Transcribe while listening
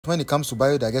When it comes to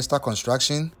biodigester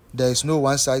construction, there is no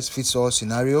one-size-fits-all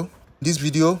scenario. In this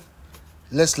video,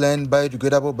 let's learn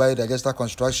biodegradable biodigester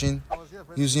construction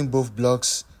using both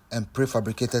blocks and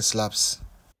prefabricated slabs.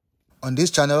 On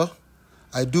this channel,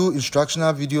 I do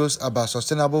instructional videos about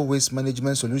sustainable waste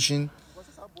management solution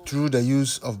through the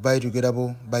use of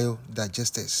biodegradable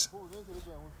biodigesters.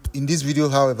 In this video,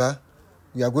 however,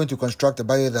 we are going to construct a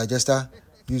biodigester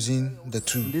using the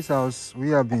tool. In this house, we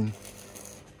have been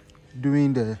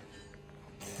doing the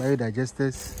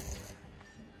biodigesters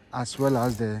as well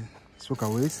as the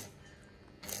soakaways.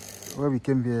 Where we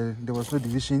came here, there was no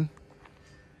division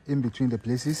in between the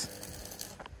places,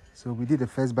 so we did the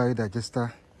first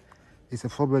biodigester. It's a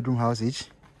 4-bedroom house each,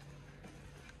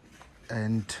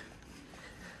 and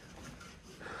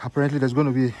apparently there's going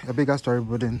to be a bigger storage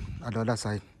building at the other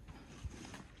side.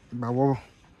 But what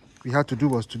we had to do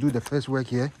was to do the first work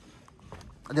here.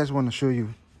 I just want to show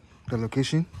you the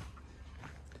location.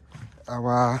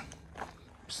 Our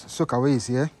soakaway is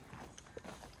here,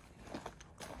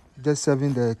 just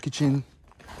serving the kitchen,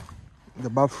 the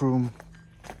bathroom,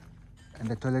 and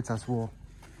the toilets as well.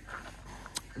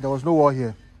 There was no wall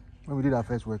here when we did our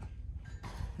first work,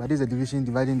 but this is a division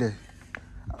dividing the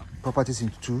properties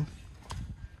into two,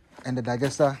 and the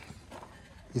digester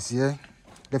is here.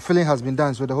 The filling has been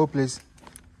done, so the whole place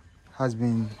has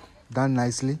been done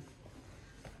nicely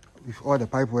with all the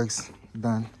pipe works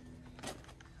done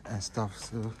and stuff.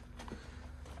 So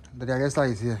the digester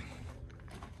is here.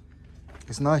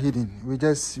 It's not hidden. We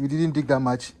didn't dig that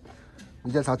much.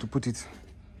 We just had to put it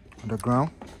on the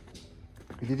ground.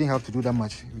 We didn't have to do that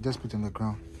much. We just put it on the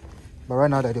ground. But right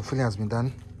now that the filling has been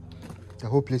done, the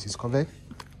whole place is covered,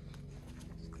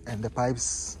 and the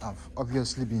pipes have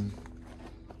obviously been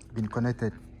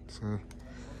connected. So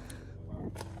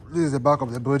this is the back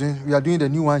of the building. We are doing the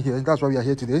new one here. That's why we are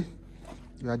here today.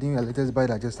 We are doing a latest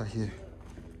biodigester here.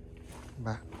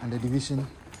 And the division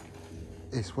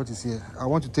is what is here. I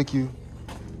want to take you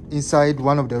inside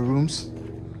one of the rooms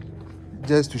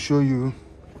just to show you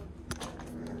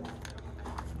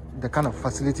the kind of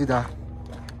facility that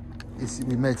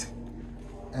we met,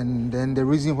 and then the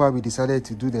reason why we decided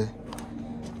to do the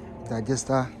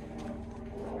digester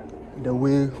the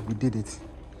way we did it.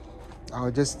 I'll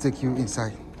just take you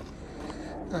inside.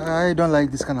 I don't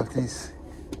like this kind of things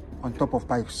on top of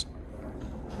pipes.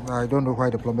 I don't know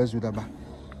why the plumbers do that, but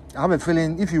I have a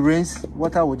feeling if it rains,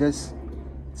 water will just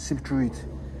seep through it.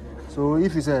 So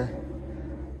if it's an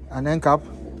end cap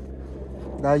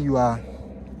that you are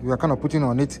kind of putting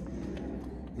on it,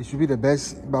 it should be the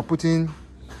best. But putting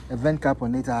a vent cap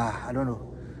on it, I don't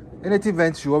know. Anything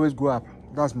vent should always go up.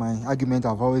 That's my argument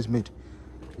I've always made.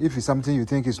 If it's something you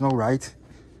think is not right,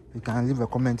 you can leave a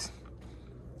comment.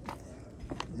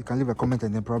 You can leave a comment,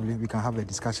 and then probably we can have a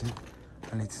discussion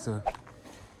on it. So,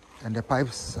 and the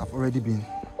pipes have already been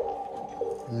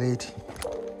laid.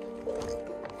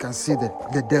 You can see the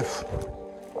depth,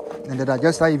 and the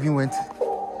digester even went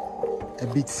a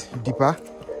bit deeper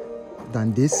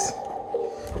than this.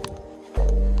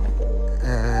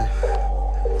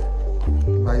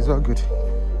 But it's all good.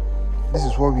 This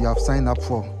is what we have signed up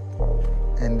for,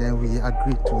 and then we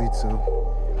agreed to it, so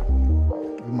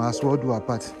we must as well do our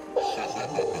part. So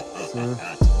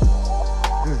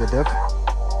this is the depth.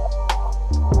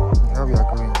 How we are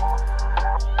going.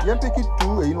 You pick it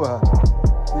 2, you know,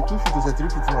 the 2 feet to 3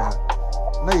 feet.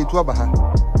 Now you 2 about.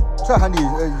 So, honey,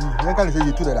 you can't say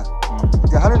you 2 that.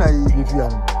 The honey, if you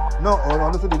are no, or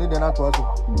also they need an to us.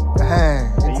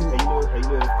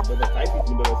 But the 5 feet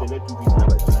number was 2 feet.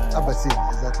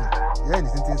 Exactly. Yeah, and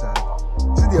things are.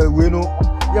 See the way no,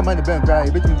 your money bank cry,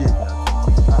 between the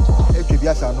if you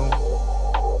are no,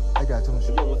 I got to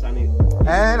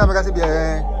and I'm going to be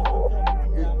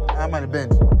I'm on the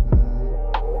bench.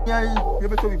 Yeah, you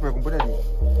better be prepared. I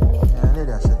need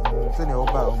that shit. Send your own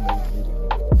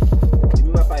give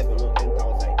me my 5 or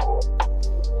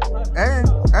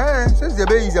 10,000. Since the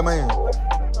baby is a man.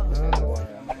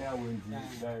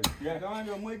 Yeah, come on,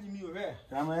 you're making me aware.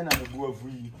 Come on, I'm a boy for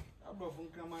you.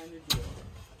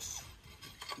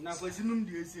 Now, what's the name?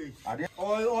 Do you say?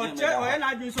 Or check when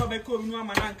I do so, I call you a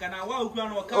man, and I walk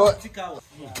around or come to cow.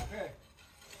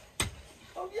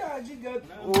 Oh, yeah, I did that.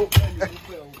 Oh,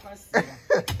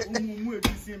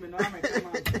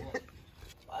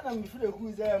 I'm afraid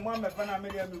who's there. Mamma, Fana,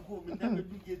 made a move and never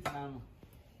do get now.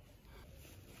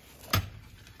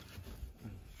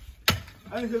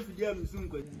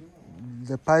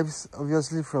 The pipes,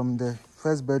 obviously, from the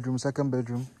first bedroom, second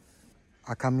bedroom,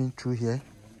 are coming through here,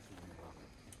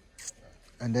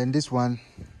 and then this one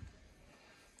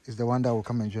is the one that will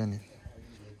come and join it.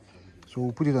 So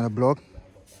we'll put it on a block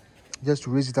just to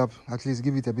raise it up, at least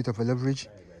give it a bit of a leverage,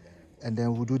 and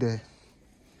then we'll do the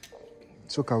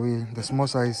soak away, the small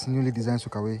size, newly designed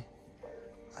soak away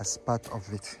as part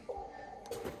of it.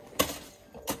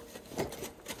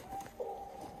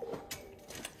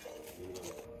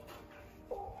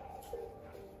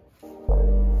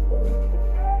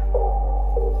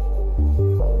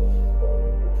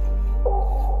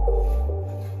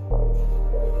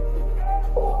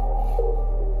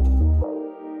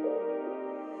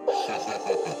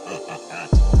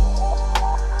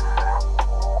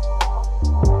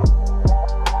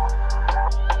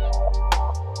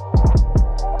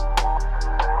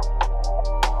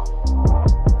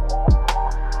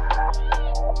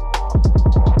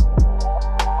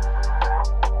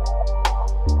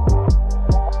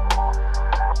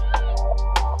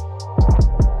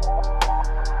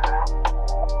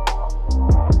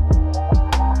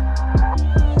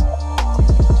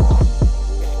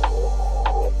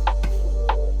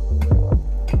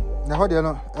 How do you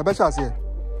know? I bet you see.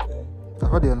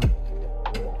 How do you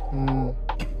know?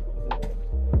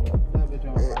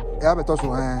 Yeah, but also,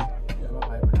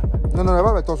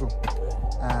 no, but also.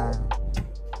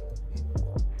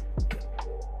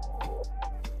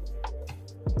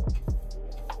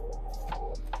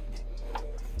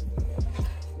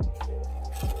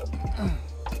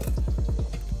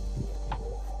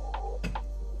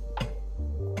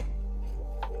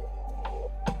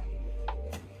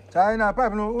 China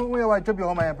pipe no we want to be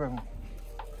on my pipe.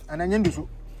 And then you do.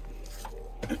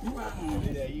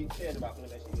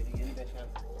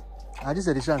 I just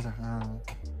said the chance.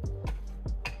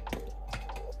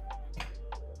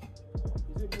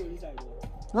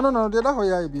 No, the other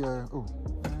way be oh.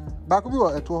 Back we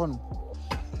were at 200.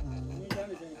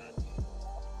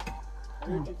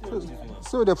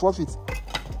 So the 4 feet.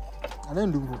 And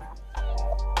then do.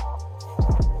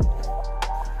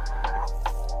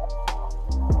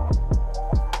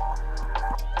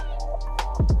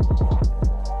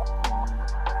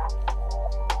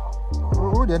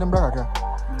 The number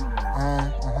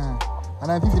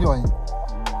and I'm 50 one.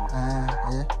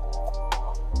 Yeah.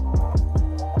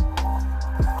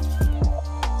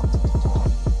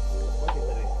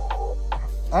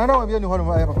 I don't want to be anyone of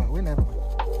my papa. We never.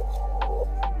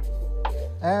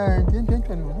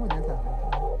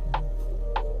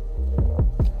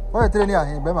 What a train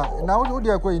here, Bema. Now, what do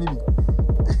you acquire?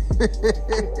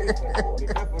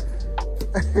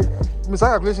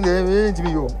 Messiah placing the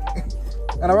interview.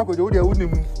 And I work with the audio.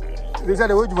 They said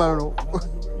the word you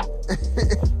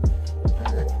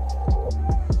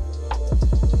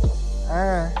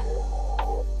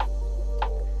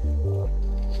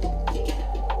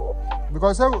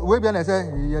because we be and say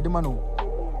you the man.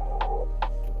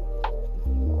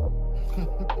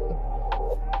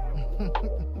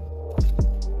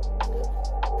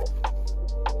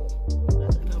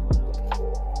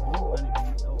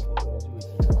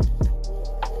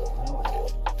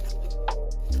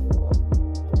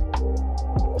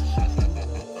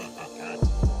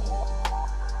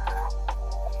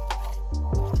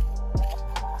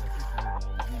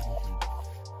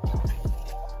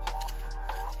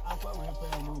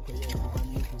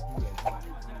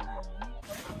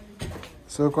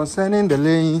 So concerning the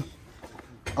laying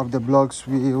of the blocks,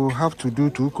 we will have to do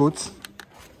 2 coats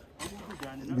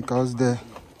because the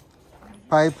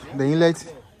pipe, the inlet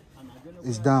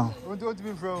is down.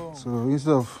 So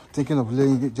instead of thinking of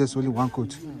laying just only 1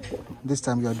 coat, this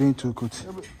time we are doing 2 coats.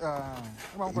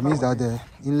 It means that the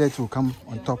inlet will come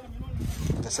on top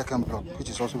of the second block, which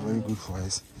is also very good for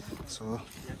us. So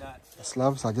the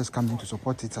slabs are just coming to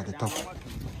support it at the top,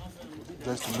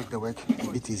 just to make the work a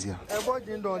bit easier.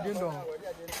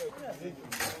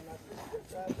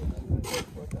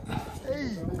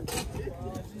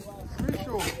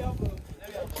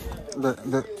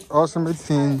 The ultimate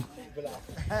thing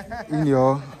in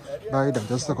your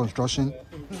biodigester construction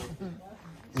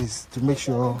is to make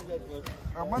sure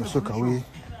you soak away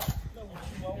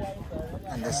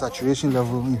and the saturation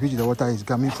level in which the water is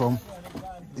coming from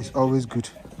is always good.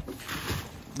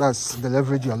 That's the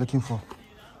leverage you are looking for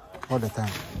all the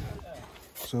time.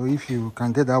 So if you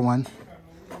can get that one,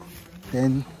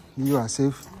 then you are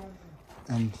safe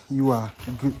and you are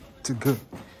good to go.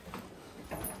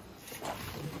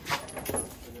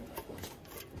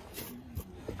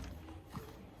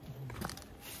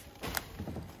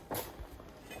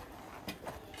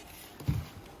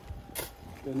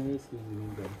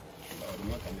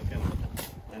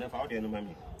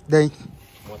 Then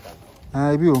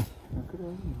I will.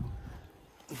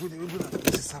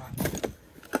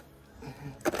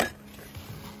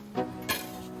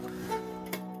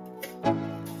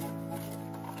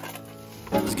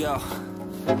 Let's go.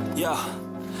 Yeah.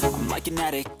 I'm like an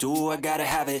addict, do I gotta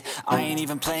have it. I ain't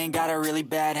even playing, got a really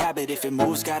bad habit. If it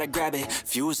moves, gotta grab it,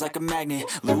 fuse like a magnet.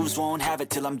 Lose, won't have it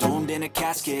till I'm doomed in a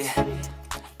casket.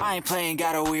 I ain't playing,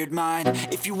 got a weird mind.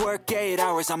 If you work 8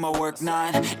 hours, I'ma work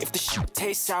 9. If the shit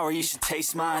tastes sour, you should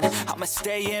taste mine. I'ma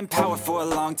stay in power for a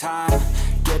long time.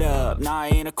 Get up, nah, I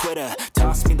ain't a quitter.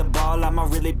 Toss me the ball, I'm a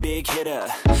really big hitter.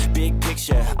 Big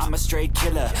picture, I'm a straight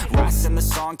killer. Rising the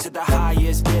song to the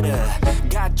highest bidder.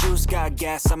 Got juice, got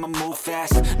gas, I'ma move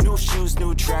fast. New shoes,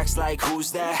 new tracks, like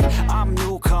who's that? I'm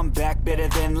new, come back, better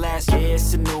than last. Yeah,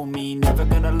 it's a new me, never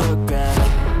gonna look back.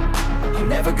 I'm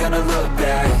never gonna look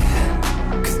back.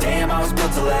 Cause damn, I was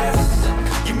built to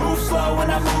last. You move slow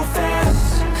and I move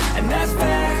fast, and that's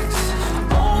facts.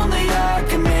 Only I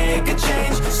can make a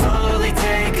change. Slowly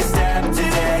take a step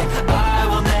today. I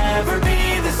will never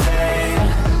be the same.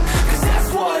 Cause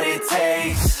that's what it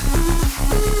takes.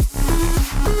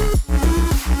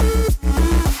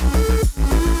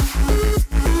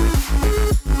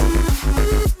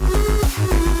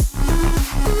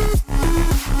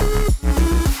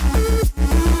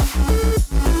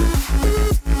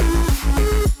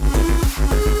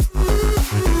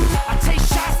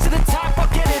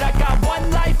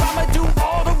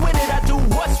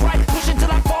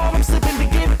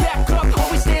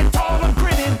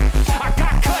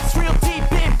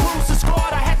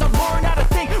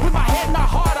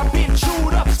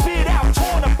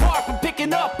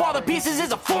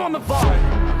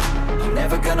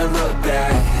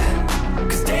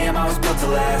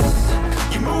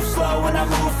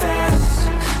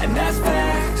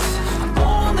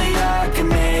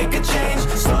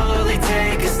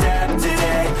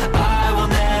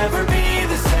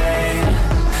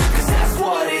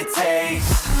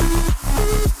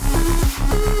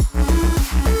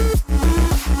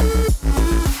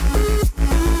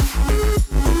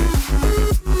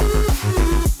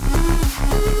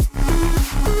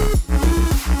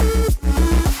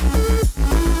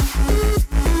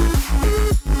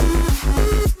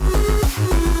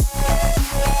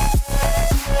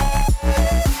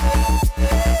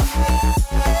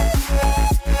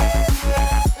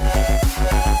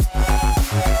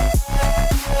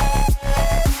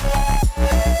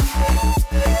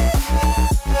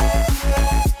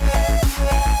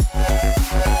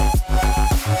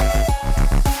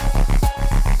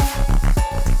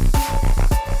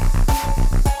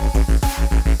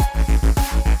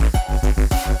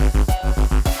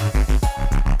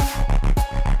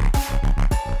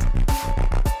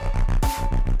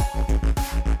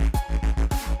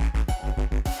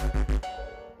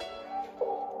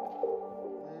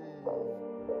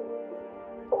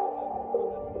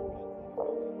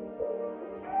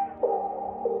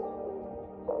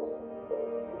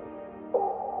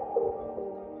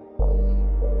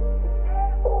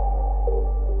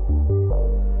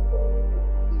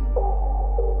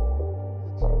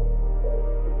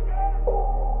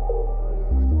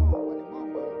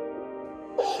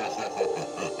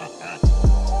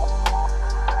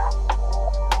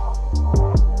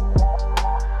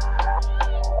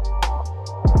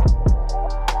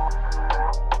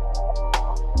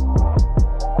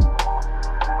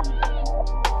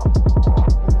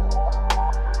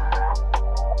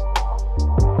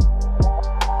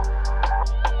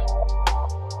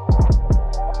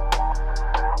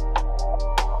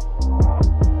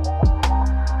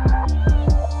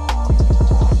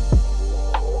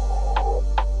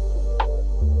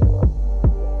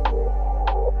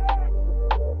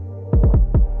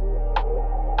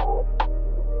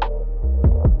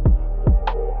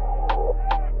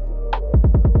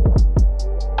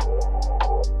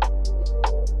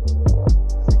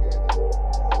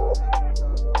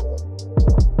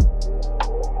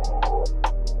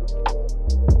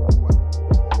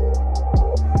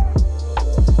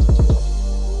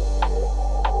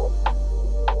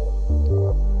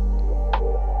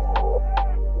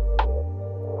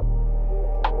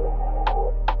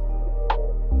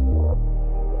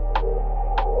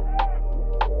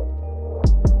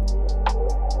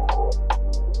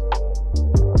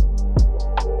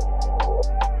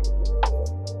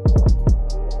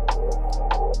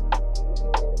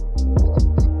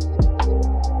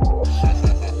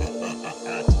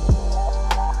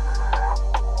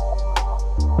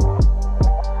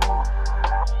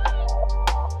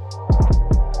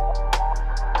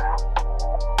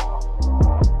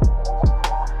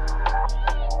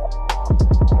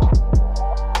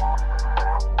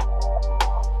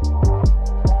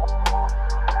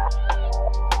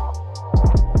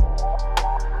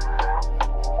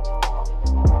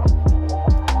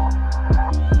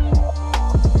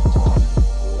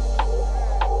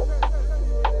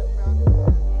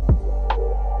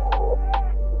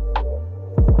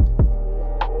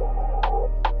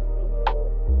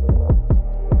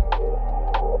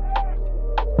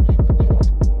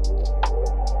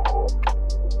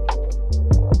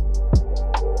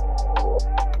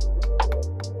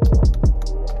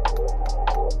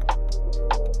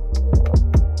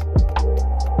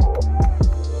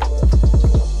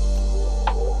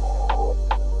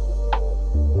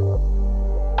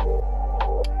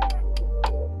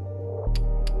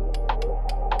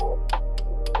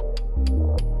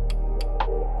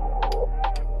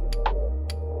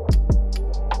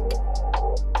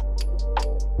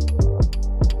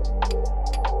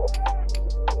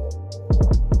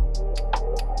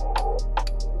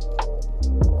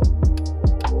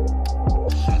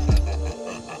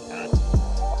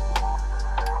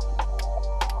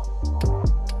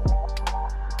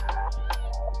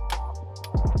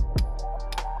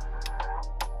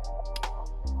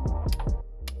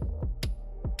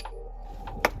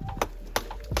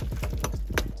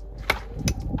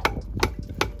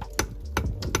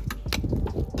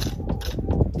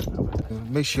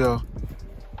 make sure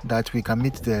that we can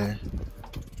meet the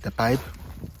pipe,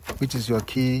 which is your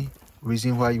key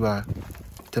reason why you are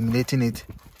terminating it,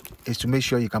 is to make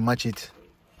sure you can match it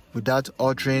without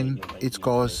altering its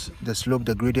course, the slope,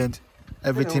 the gradient.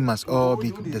 Everything must all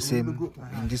be the same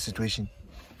in this situation.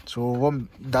 So what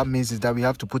that means is that we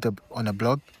have to put on a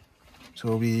block.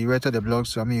 So we rated the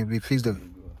blocks. I mean, we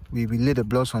lay the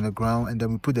blocks on the ground, and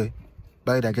then we put the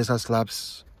biodigester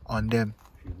slabs on them.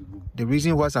 The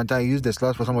reason why sometimes I use the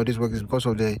slabs for some of this work is because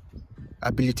of the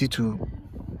ability to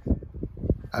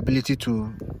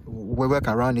work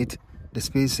around it, the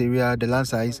space area, the land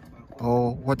size,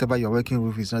 or whatever you're working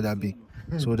with is not that big.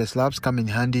 So the slabs come in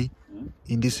handy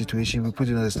in this situation. We put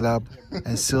it on the slab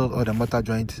and seal all the mortar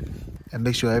joints and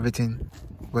make sure everything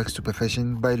works to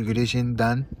perfection. Biodegradation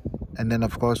done, and then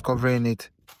of course covering it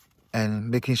and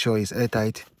making sure it's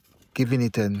airtight, giving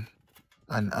it an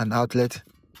outlet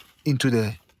into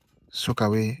the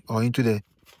soakaway or into the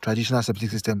traditional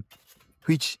septic system,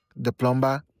 which the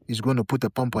plumber is going to put a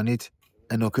pump on it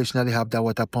and occasionally have that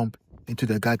water pump into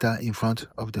the gutter in front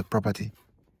of the property.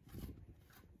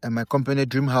 And my company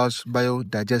Dreamhouse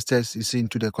Biodigesters is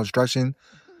into the construction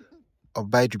of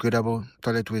biodegradable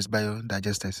toilet waste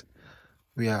biodigesters.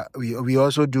 We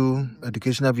also do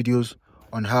educational videos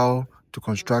on how to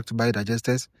construct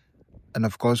biodigesters, and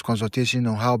of course consultation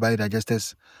on how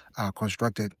biodigesters are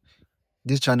constructed.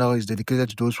 This channel is dedicated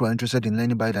to those who are interested in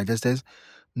learning biodigesters,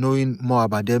 knowing more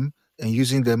about them, and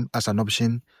using them as an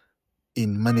option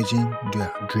in managing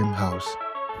their dream house.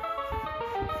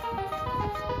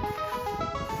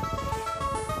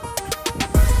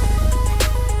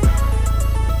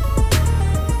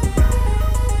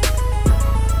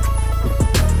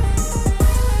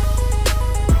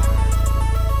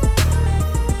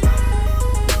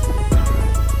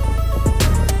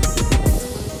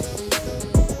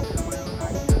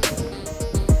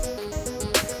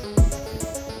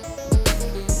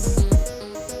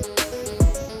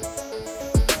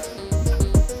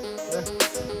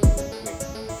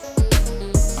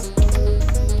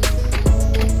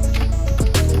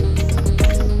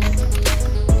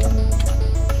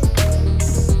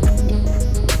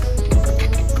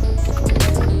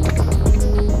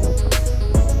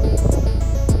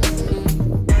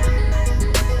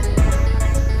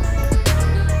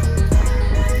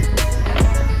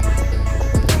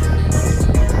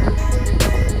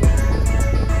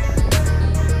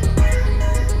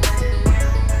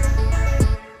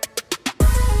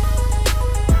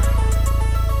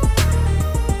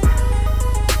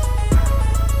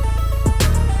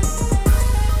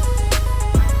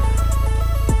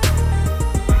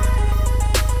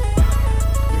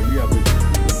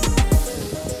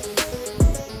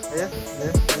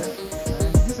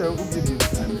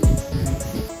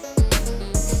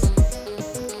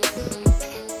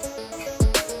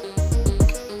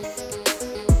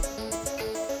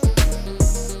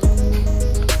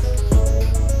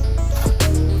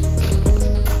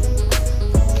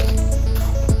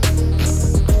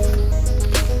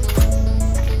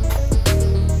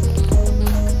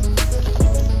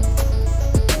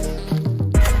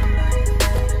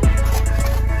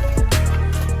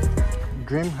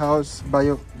 Dreamhouse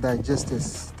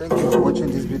Biodigesters. Thank you for watching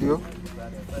this video.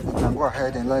 You can go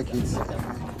ahead and like it.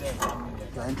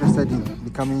 If you are interested in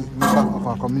becoming a member of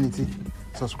our community,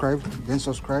 subscribe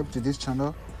to this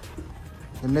channel.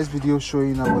 The next video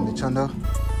showing up on the channel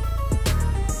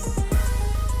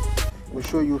will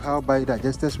show you how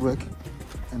biodigesters work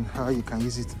and how you can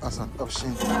use it as an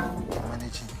option in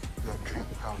managing your dream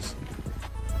house.